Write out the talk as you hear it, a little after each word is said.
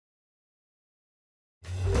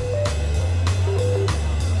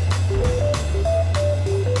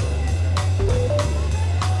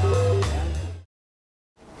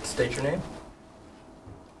State your name.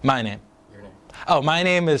 My name. Your name. Oh, my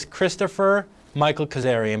name is Christopher Michael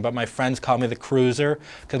Kazarian, but my friends call me the Cruiser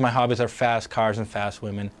because my hobbies are fast cars and fast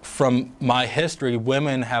women. From my history,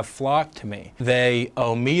 women have flocked to me. They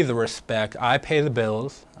owe me the respect. I pay the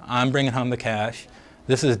bills. I'm bringing home the cash.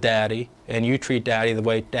 This is Daddy, and you treat Daddy the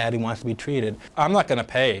way Daddy wants to be treated. I'm not going to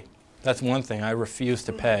pay. That's one thing. I refuse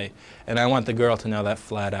to pay, and I want the girl to know that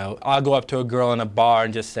flat out. I'll go up to a girl in a bar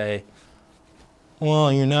and just say,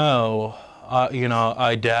 well, you know,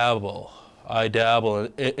 I dabble.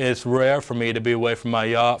 It's rare for me to be away from my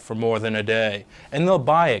yacht for more than a day. And they'll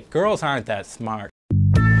buy it. Girls aren't that smart.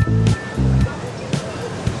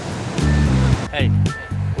 Hey,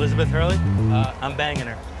 Elizabeth Hurley? I'm banging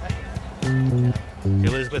her. Hey,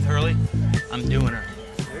 Elizabeth Hurley? I'm doing her.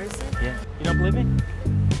 Seriously? Yeah. You don't believe me?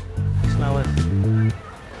 Smell it.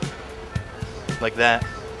 Like that.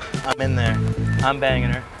 I'm in there. I'm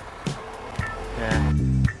banging her. Yeah.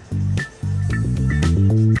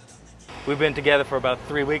 We've been together for about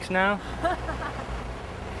 3 weeks now.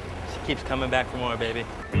 She keeps coming back for more, baby.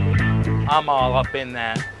 I'm all up in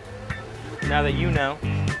that. Now that you know,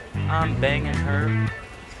 I'm banging her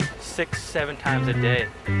 6, 7 times a day.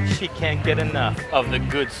 She can't get enough of the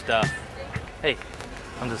good stuff. Hey,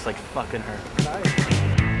 I'm just like fucking her.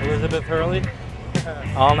 Nice. Elizabeth Hurley?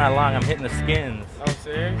 All night long, I'm hitting the skins. Oh,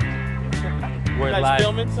 serious? We're You guys live.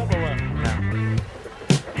 filming some or what? No.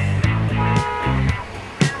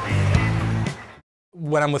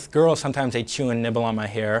 When I'm with girls, sometimes they chew and nibble on my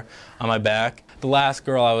hair, on my back. The last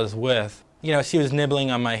girl I was with, you know, she was nibbling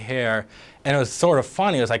on my hair, and it was sort of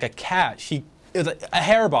funny. It was like a cat. It was a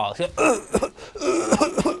hairball. She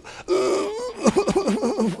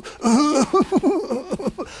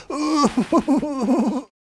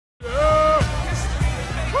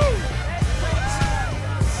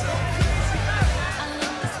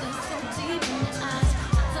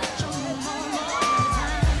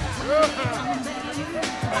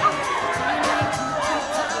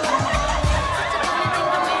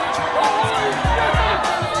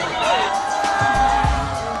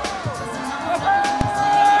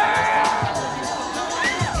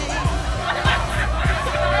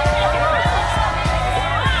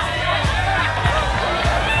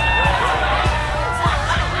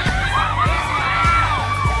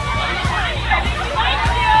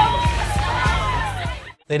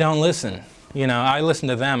They don't listen. You know, I listen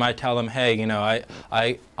to them. I tell them, hey, you know,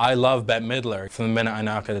 I love Bette Midler. From the minute I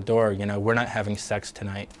knock at the door, you know, we're not having sex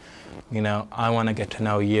tonight. You know, I want to get to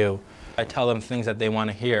know you. I tell them things that they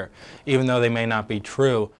want to hear, even though they may not be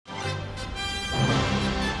true.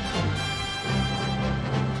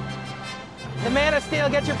 The Man of Steel,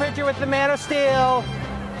 get your picture with the Man of Steel.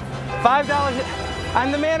 $5.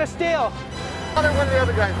 I'm the Man of Steel. One of the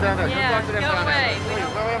other guys down there. Yeah, go away. We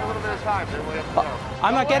have a little bit of time. Then we have to go.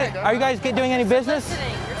 I'm not getting. Are you guys doing any business?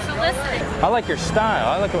 You're soliciting. I like your style.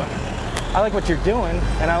 I like what you're doing,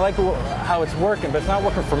 and I like how it's working, but it's not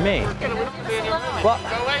working for me. Well,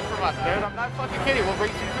 go away from us, dude. I'm not fucking kidding. We'll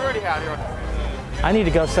bring security out here. I need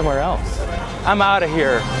to go somewhere else. I'm out of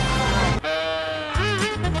here.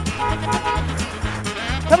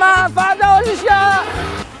 Come on, $5 a shot.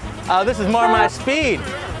 Oh, this is more my speed.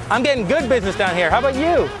 I'm getting good business down here. How about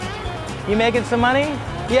you? You making some money?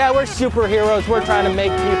 Yeah, we're superheroes. We're trying to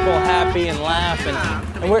make people happy and laugh,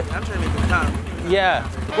 and we're. I'm trying to make some time. Yeah.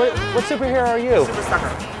 What superhero are you? Super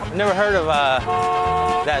sucker. I've never heard of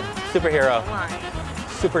that superhero.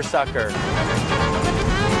 Super sucker.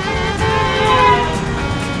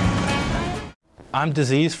 I'm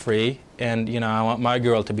disease-free, and you know I want my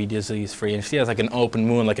girl to be disease-free. And she has like an open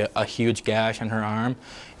wound, like a huge gash on her arm.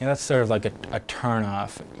 You know, that's sort of like a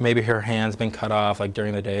turn-off. Maybe her hand's been cut off like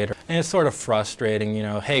during the date, and it's sort of frustrating. You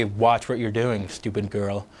know, hey, watch what you're doing, stupid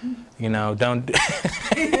girl. You know, don't.